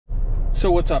So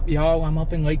what's up, y'all? I'm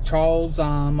up in Lake Charles.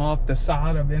 I'm off the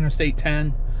side of Interstate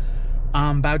 10.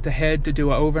 I'm about to head to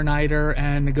do an overnighter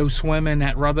and to go swimming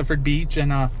at Rutherford Beach.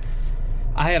 And I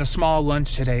had a small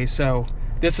lunch today, so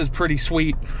this is pretty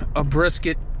sweet. A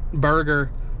brisket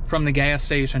burger from the gas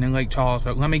station in Lake Charles.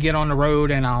 But let me get on the road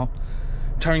and I'll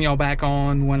turn y'all back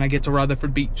on when I get to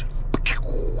Rutherford Beach.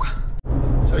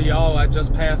 So y'all, I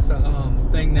just passed a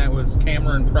thing that was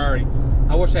Cameron Prairie.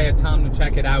 I wish I had time to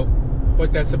check it out,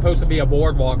 but there's supposed to be a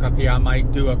boardwalk up here. I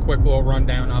might do a quick little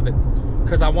rundown of it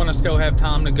because I want to still have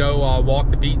time to go walk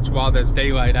the beach while there's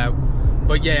daylight out.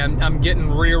 But yeah, I'm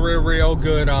getting real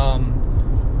good how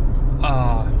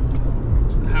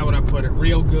would I put it,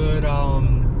 real good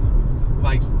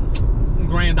like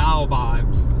Grand Isle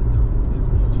vibes.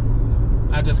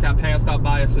 I just got passed up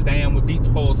by a sedan with beach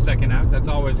poles sticking out. That's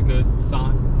always a good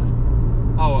sign.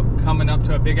 Oh, coming up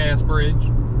to a big ass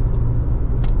bridge.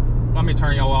 Let me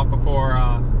turn y'all off before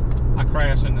I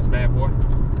crash in this bad boy.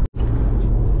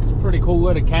 It's pretty cool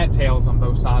little cattails on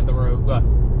both sides of the road. Look.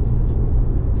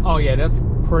 Oh yeah, that's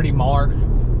pretty marsh.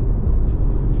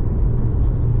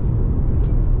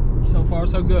 So far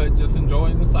so good, just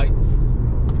enjoying the sights.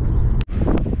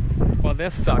 Well,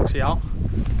 this sucks, y'all.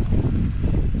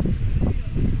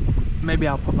 Maybe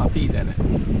I'll put my feet in it.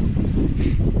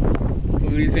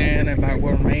 Louisiana might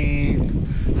remain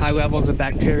high levels of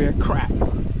bacteria. Crap.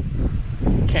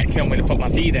 Can't kill me to put my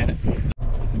feet in it.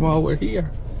 Well, we're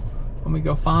here. Let me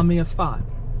go find me a spot.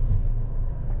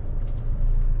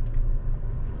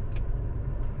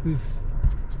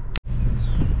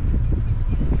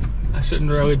 I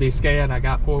shouldn't really be scared. I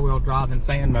got four-wheel drive in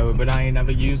sand mode, but I ain't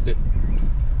never used it.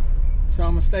 So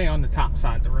I'm gonna stay on the top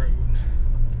side of the road.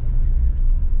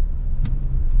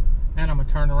 And I'm gonna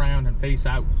turn around and face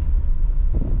out.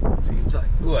 Seems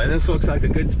like, boy, this looks like a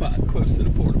good spot close to the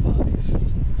porta potties.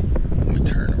 I'm gonna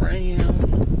turn around,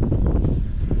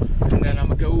 and then I'm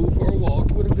gonna go for a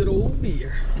walk with a good old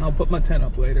beer. I'll put my tent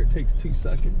up later. It takes 2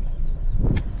 seconds.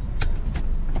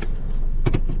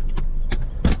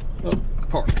 Oh,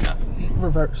 park, not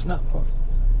reverse, not park.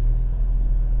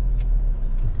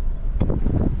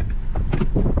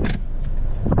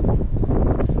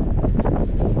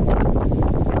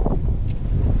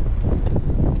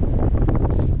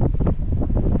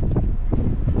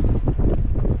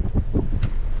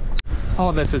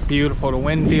 Oh, this is beautiful. The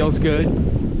wind feels good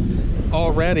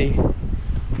already.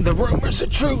 The rumors are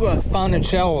true. Finding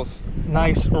shells,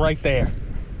 nice right there.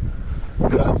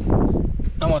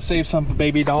 I want to save some for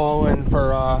baby doll and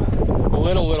for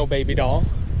little baby doll.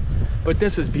 But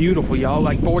this is beautiful, y'all.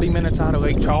 Like 40 minutes out of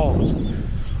Lake Charles,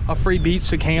 a free beach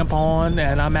to camp on,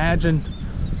 and I imagine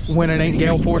when it ain't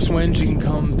gale force winds, you can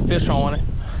come fish on it.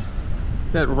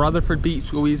 At Rutherford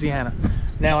Beach, Louisiana.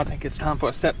 Now I think it's time for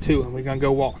a step 2, and we're gonna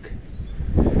go walk.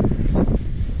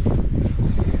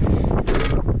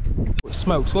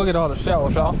 Smokes, look at all the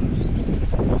shells, y'all.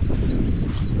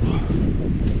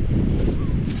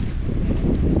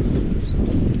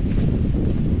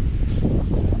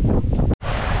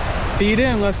 Feet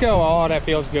in, let's go. Oh, that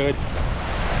feels good.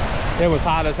 It was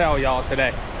hot as hell, y'all, today.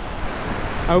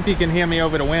 I hope you can hear me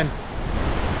over the wind.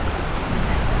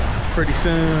 Pretty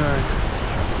soon.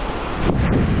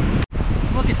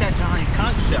 Look at that giant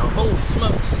conch shell, holy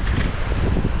smokes.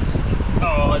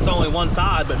 Oh, it's only one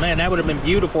side, but man, that would have been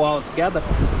beautiful all together.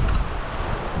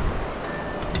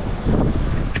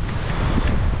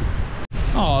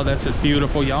 Oh, this is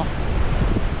beautiful, y'all.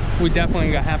 We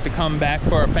definitely gonna have to come back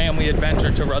for a family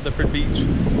adventure to Rutherford Beach.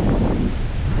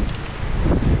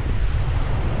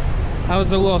 That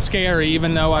was a little scary,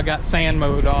 even though I got sand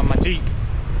mode on my Jeep.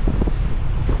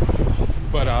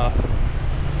 But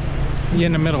you're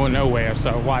in the middle of nowhere,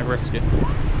 so why risk it?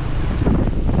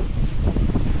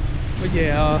 But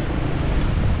yeah,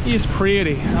 it's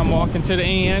pretty. I'm walking to the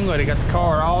end, but I got the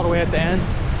car all the way at the end.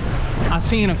 I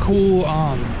seen a cool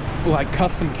like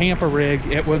custom camper rig.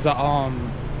 It was a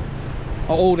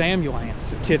old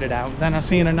ambulance kitted out. Then I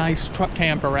seen a nice truck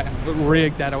camper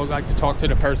rig that I would like to talk to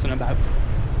the person about.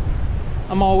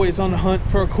 I'm always on the hunt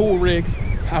for a cool rig.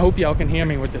 I hope y'all can hear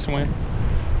me with this wind.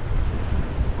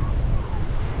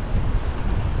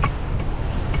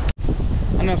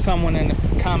 I know someone in the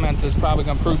comments is probably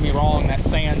gonna prove me wrong that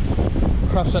sand's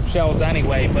crushed up shells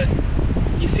anyway, but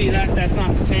you see that? That's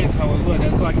not the sand color. Look,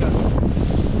 it's like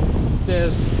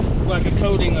there's like a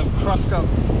coating of crushed up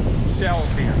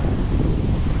shells here.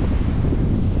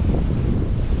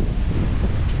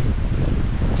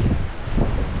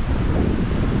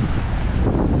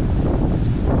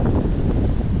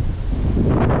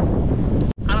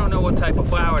 I don't know what type of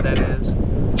flower that is.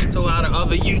 It's a lot of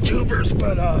other YouTubers,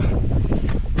 but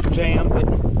jam, but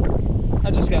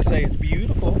I just gotta say it's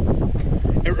beautiful.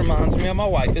 of my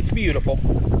wife. It's beautiful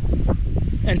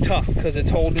and tough because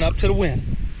it's holding up to the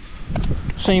wind.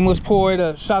 Shameless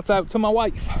pour, shouts out to my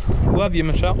wife. Love you,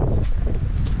 Michelle.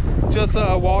 Just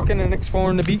walking and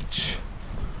exploring the beach.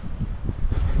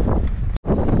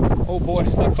 Old boy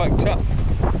stuck like Chuck.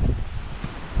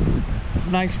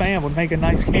 Nice fan would make a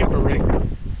nice camper rig.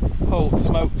 Holy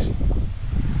smokes.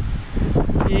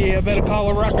 Yeah, better call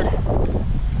a wrecker.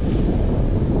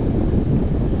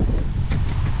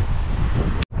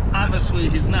 Obviously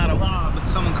he's not alive, but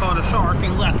someone caught a shark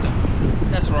and left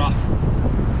him. That's rough.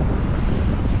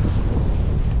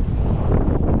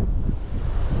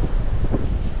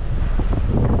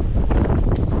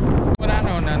 What I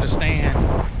don't understand,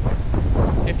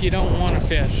 if you don't want to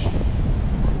fish,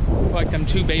 like them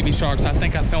 2 baby sharks, I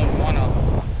think I filmed one of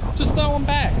them, just throw them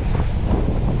back.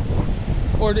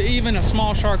 Or even a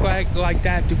small shark like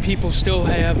that, do people still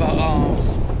have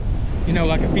you know,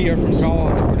 like a fear from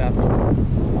Jaws or whatever?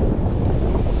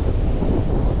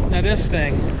 Now this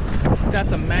thing,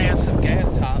 that's a massive gas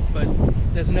top, but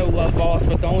there's no love lost.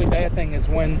 But the only bad thing is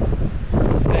when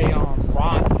they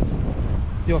rot,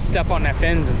 you'll step on their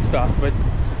fins and stuff. But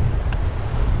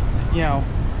you know,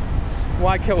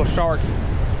 why kill a shark?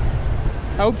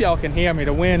 I hope y'all can hear me.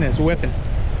 The wind is whipping.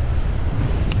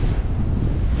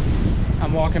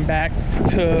 I'm walking back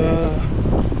to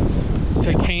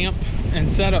camp and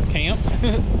set up camp,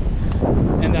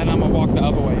 and then I'm gonna walk the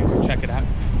other way and go check it out.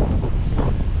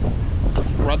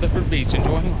 Rutherford Beach,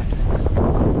 enjoying life.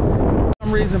 For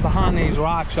some reason behind these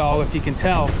rocks, y'all, if you can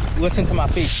tell, listen to my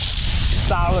feet.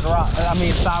 Solid rock, I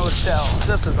mean solid shell.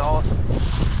 This is awesome.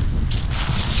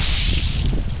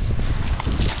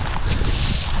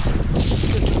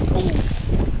 This is cool.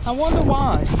 I wonder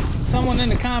why. Someone in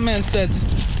the comments that's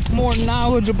more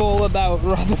knowledgeable about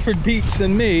Rutherford Beach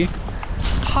than me,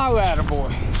 holla at a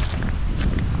boy.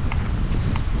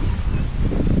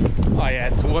 Oh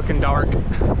yeah, it's looking dark,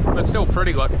 but still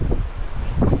pretty looking.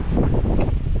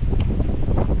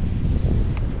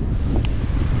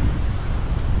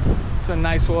 It's a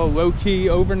nice little low-key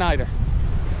overnighter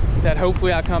that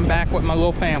hopefully I come back with my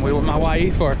little family, with my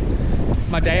wife, or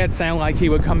my dad sounded like he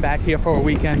would come back here for a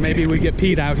weekend. Maybe we get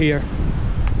Pete out here,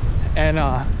 and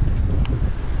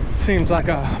seems like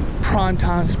a prime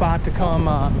time spot to come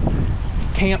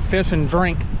camp, fish, and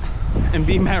drink and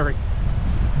be merry.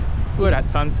 Look at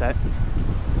that sunset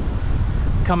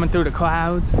coming through the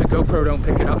clouds. The GoPro don't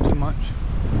pick it up too much.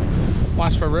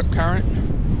 Watch for rip current.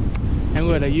 And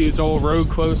look, I use old road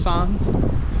closed signs,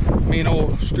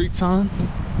 old street signs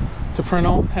to print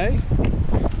on. Hey,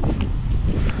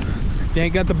 if you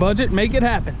ain't got the budget, make it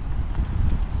happen.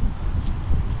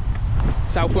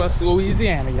 Southwest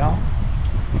Louisiana, y'all.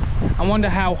 I wonder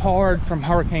how hard from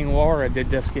Hurricane Laura did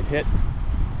this get hit.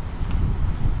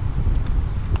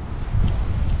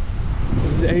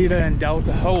 Zeta and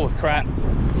Delta, holy crap.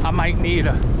 I might need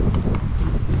to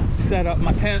set up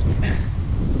my tent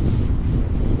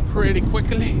pretty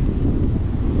quickly.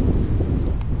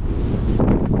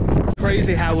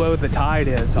 Crazy how low the tide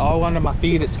is. All under my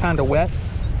feet, it's kind of wet.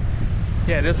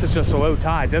 Yeah, this is just a low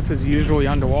tide. This is usually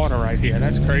underwater right here.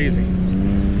 That's crazy.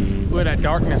 Look at that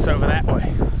darkness over that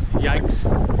way. Yikes.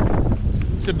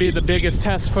 This would be the biggest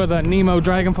test for the Nemo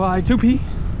Dragonfly 2P.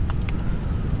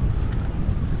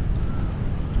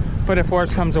 But if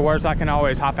worse comes to worse, I can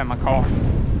always hop in my car,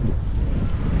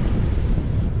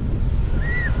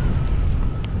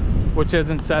 which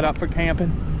isn't set up for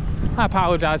camping. I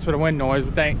apologize for the wind noise,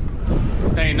 but there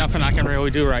ain't nothing I can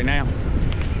really do right now.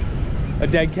 A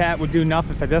dead cat would do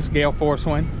nothing for this gale force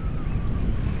wind.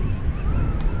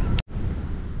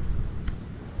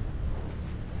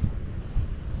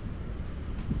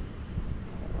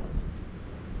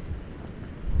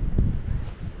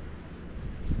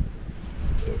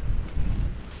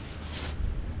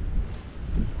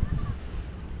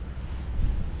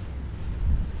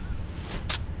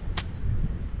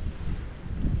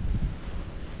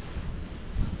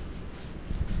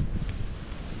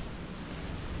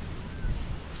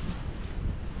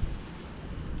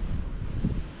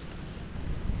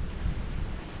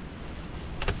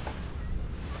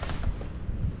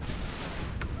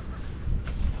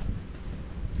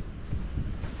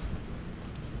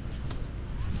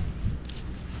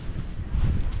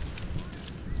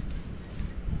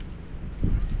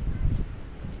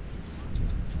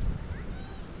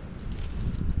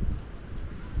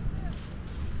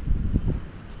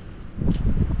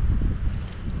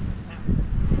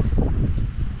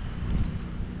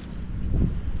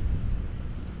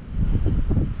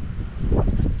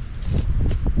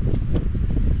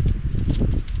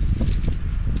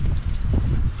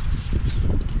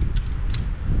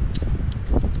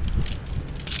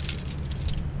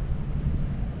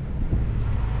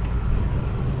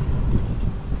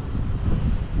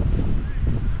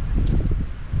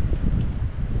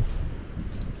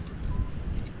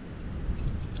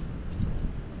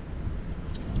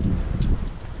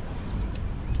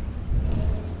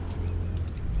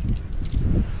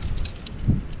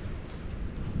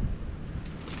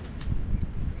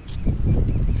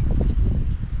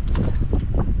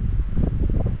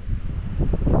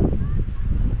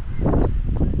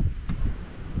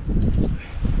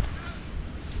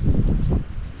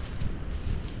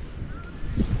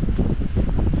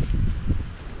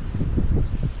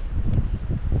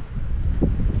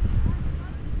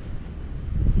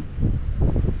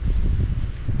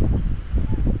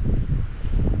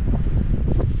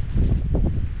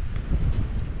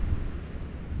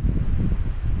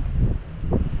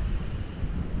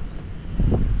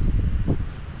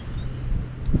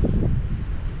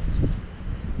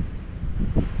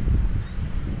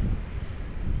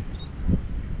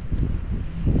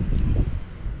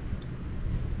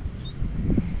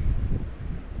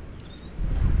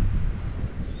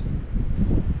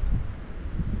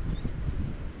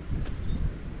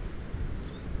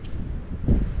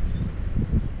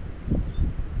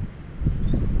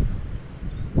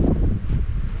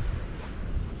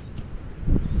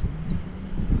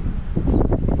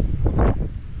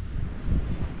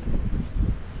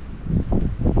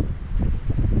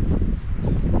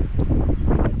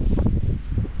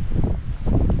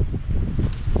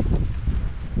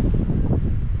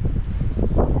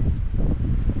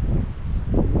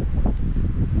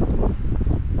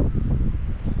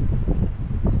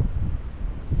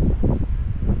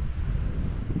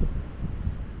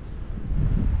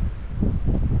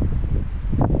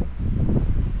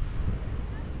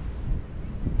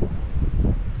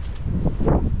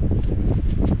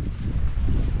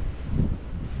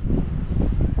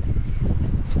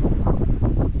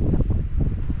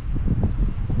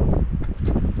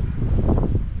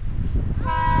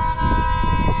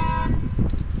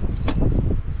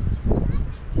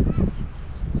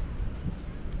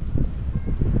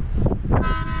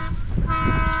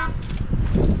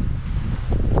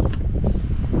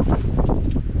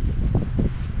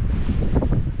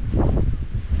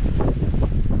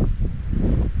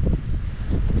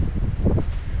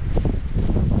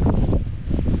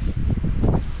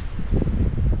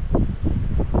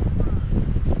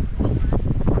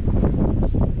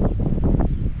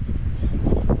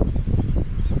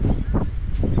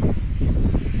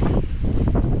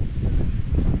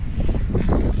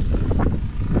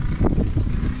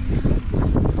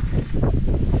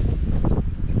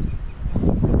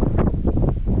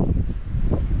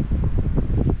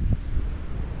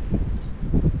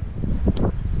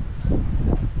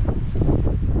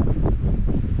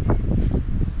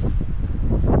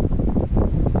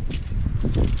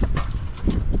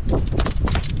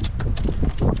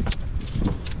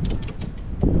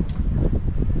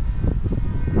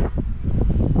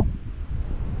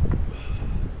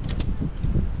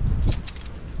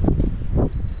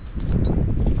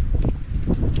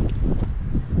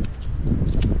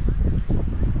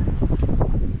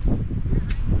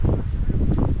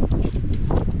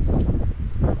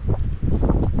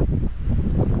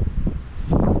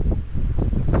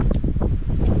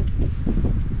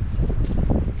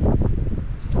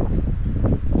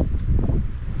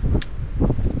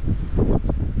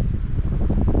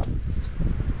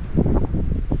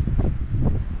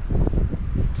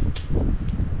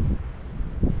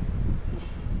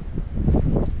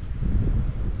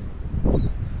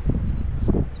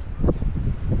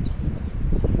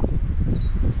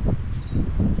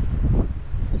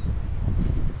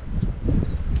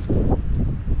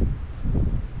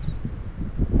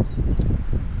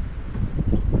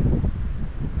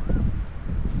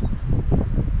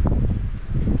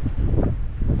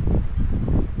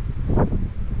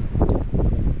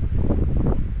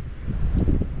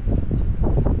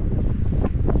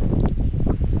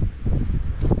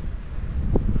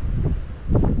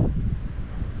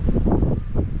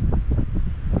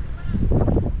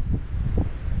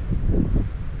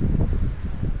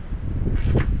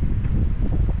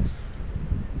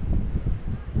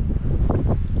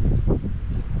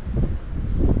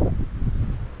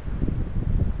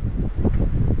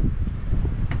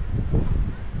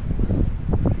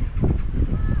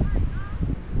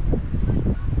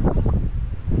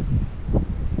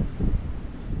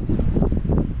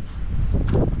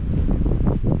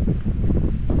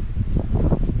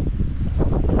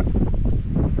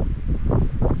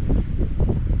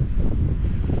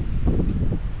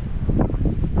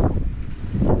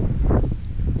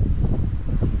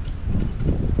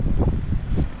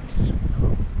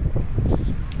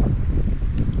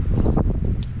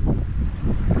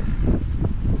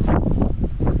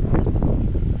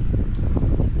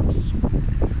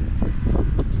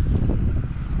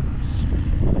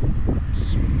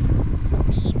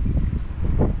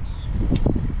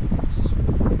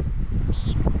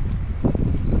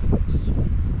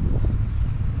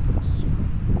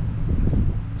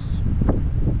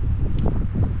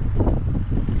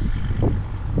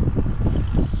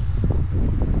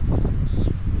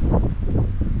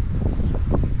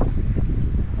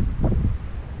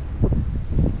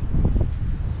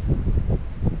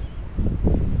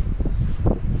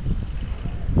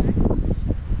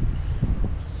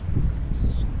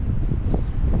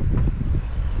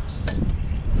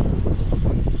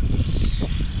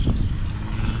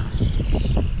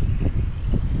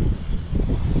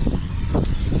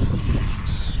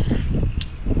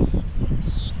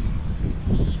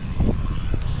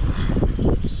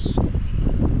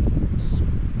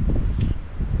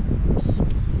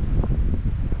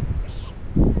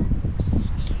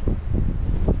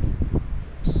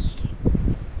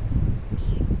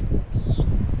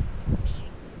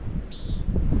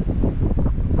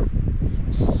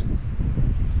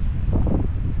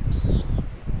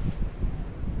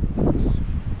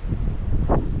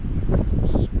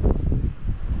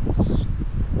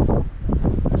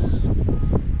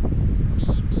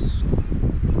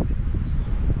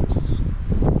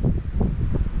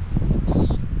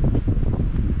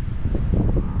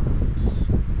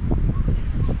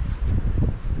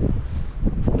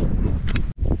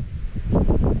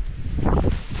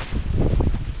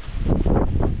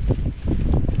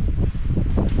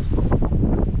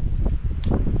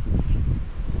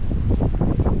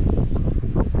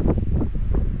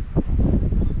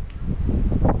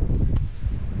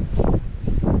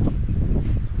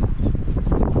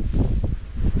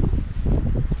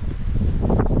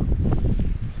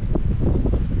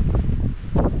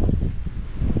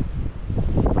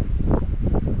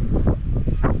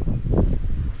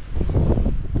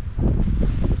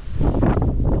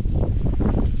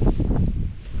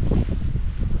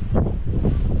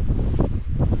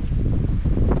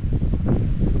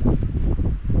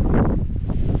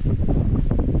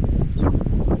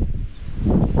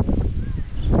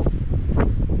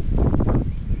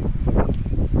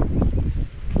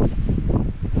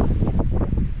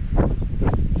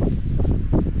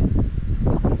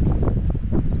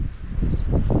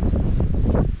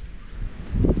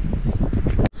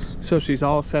 So she's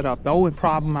all set up. The only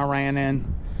problem I ran in,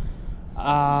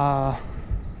 the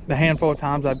handful of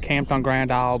times I've camped on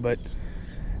Grand Isle, but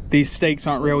these stakes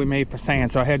aren't really made for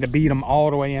sand, so I had to beat them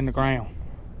all the way in the ground.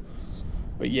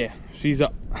 But yeah, she's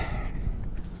up.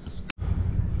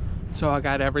 So I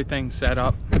got everything set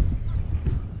up.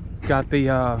 Got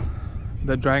the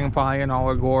Dragonfly and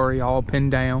Allegory all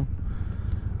pinned down.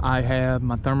 I have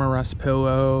my Thermarest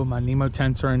pillow, my Nemo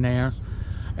tensor in there.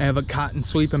 I have a cotton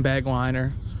sleeping bag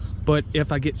liner. But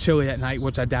if I get chilly at night,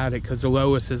 which I doubt it because the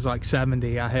lowest is like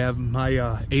 70, I have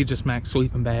my Aegis Max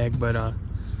sleeping bag. But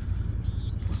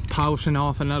polishing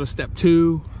off another step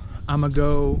 2. I'm gonna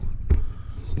go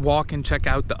walk and check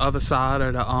out the other side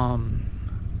of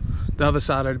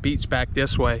the beach back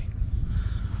this way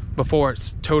before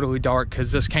it's totally dark,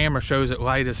 because this camera shows it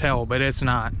light as hell, but it's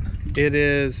not. It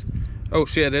is, oh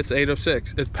shit, it's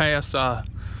 8:06. It's past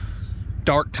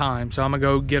dark time, so I'm gonna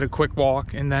go get a quick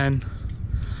walk, and then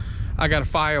I got a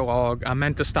fire log. I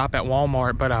meant to stop at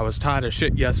Walmart, but I was tired of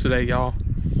shit yesterday, y'all.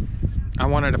 I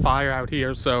wanted a fire out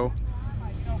here, so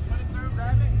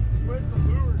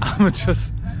I'ma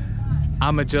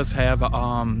just have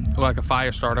like a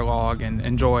fire starter log and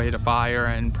enjoy the fire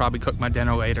and probably cook my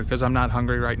dinner later because I'm not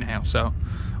hungry right now. So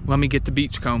let me get the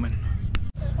beach combing.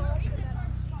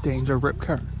 Danger rip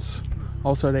currents.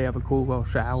 Also, they have a cool little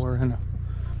shower and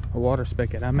a water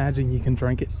spigot. I imagine you can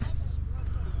drink it.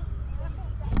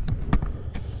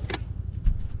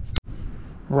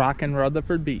 Rockin'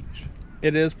 Rutherford Beach.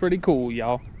 It is pretty cool,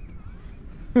 y'all.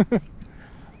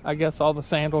 I guess all the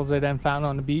sandals they then found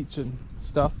on the beach and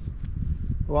stuff.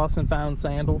 Lost and found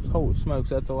sandals. Holy smokes,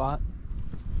 that's a lot.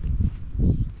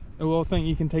 A little thing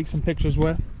you can take some pictures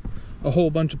with. A whole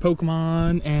bunch of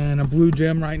Pokemon and a blue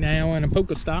gem right now and a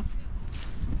Pokestop.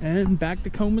 And back to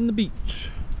combing the beach.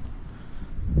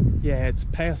 Yeah, it's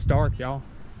past dark, y'all.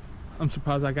 I'm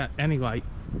surprised I got any light.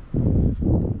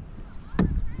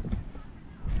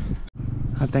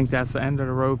 I think that's the end of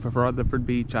the road for Rutherford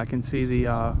Beach. I can see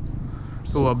the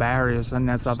little barriers, and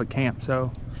that's of a camp.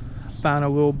 So found a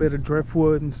little bit of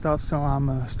driftwood and stuff, so I'm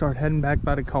gonna start heading back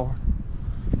by the car.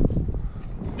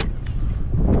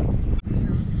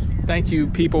 Thank you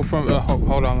people from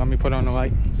hold on, let me put on the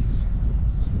light.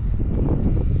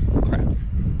 Crap.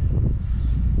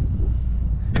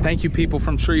 Thank you people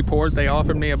from Shreveport. They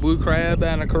offered me a blue crab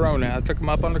and a Corona. I took them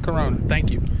up on the Corona. Thank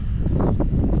you.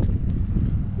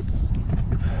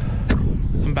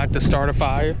 I'm about to start a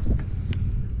fire.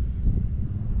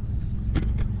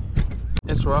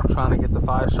 It's rough trying to get the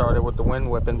fire started with the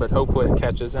wind whipping, but hopefully it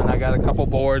catches. And I got a couple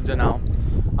boards, and I'll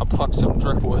pluck some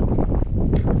driftwood.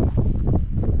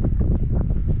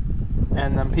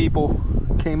 And then people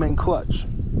came in clutch.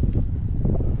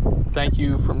 Thank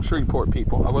you from Shreveport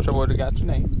people. I wish I would have got your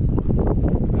name.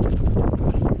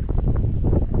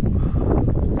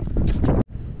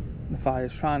 The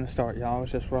fire's trying to start, y'all.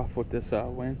 It's just rough with this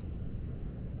wind.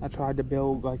 I tried to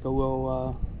build like a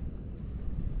little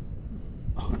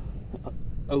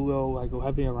like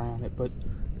levee around it, but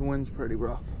the wind's pretty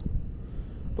rough.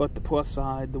 But the plus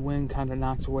side, the wind kind of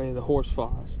knocks away the horse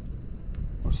flies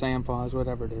or sand flies,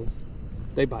 whatever it is.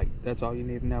 They bite. That's all you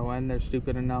need to know, and they're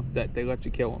stupid enough that they let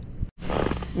you kill them.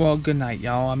 Well, good night,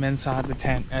 y'all. I'm inside the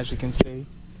tent, as you can see,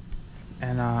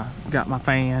 and got my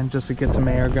fan just to get some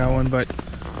air going, but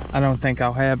I don't think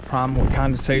I'll have a problem with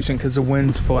condensation because the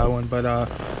wind's flowing. But I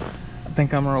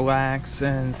think I'm gonna relax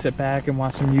and sit back and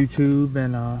watch some YouTube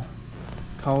and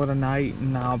call it a night,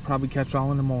 and I'll probably catch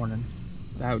y'all in the morning.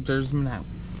 The outdoorsman out.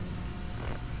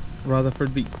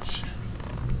 Rutherford Beach.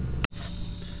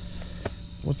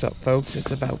 What's up, folks?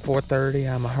 It's about 4:30.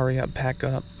 I'm gonna hurry up, pack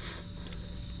up.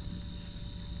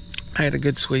 I had a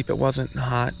good sleep. It wasn't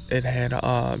hot. It had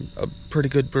a pretty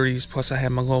good breeze, plus I had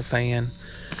my little fan.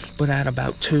 But at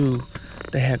about 2,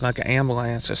 they had like an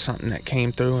ambulance or something that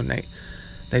came through, and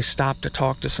they stopped to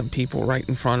talk to some people right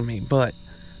in front of me. But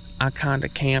I kind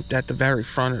of camped at the very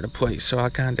front of the place, so I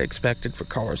kind of expected for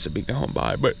cars to be going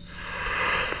by. But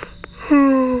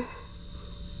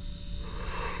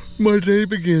my day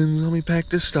begins. Let me pack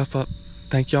this stuff up.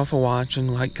 Thank y'all for watching.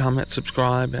 Like, comment,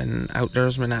 subscribe, and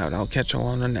outdoorsman out. I'll catch y'all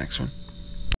on the next one.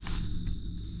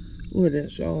 Look at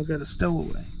this, y'all. I got a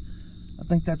stowaway. I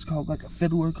think that's called like a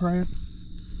fiddler crab.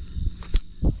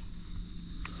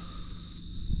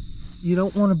 You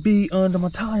don't want to be under my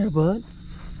tire, bud.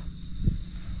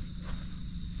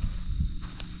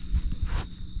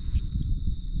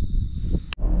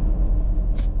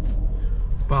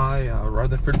 By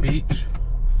Rutherford Beach.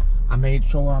 I made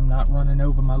sure I'm not running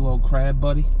over my little crab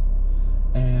buddy,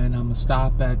 and I'm gonna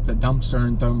stop at the dumpster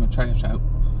and throw my trash out.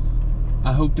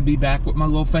 I hope to be back with my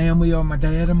little family, or my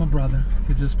dad and my brother,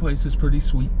 because this place is pretty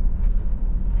sweet.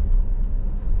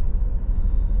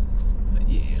 But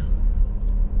yeah,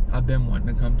 I've been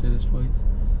wanting to come to this place.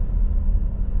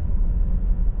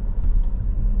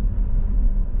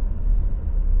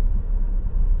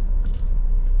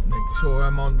 Make sure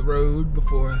I'm on the road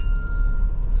before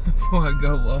I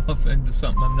go off into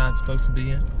something I'm not supposed to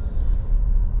be in.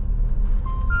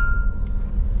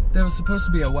 There was supposed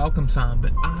to be a welcome sign,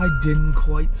 but I didn't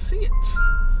quite see it.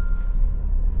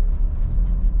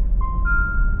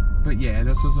 But yeah,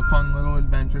 this was a fun little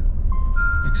adventure.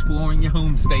 Exploring your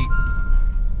home state.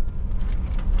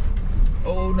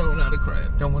 Oh no, not a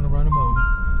crab. Don't want to run him over.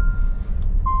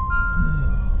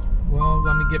 Well,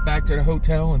 let me get back to the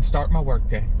hotel and start my work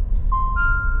day.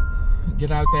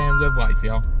 Get out there and live life,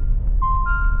 y'all.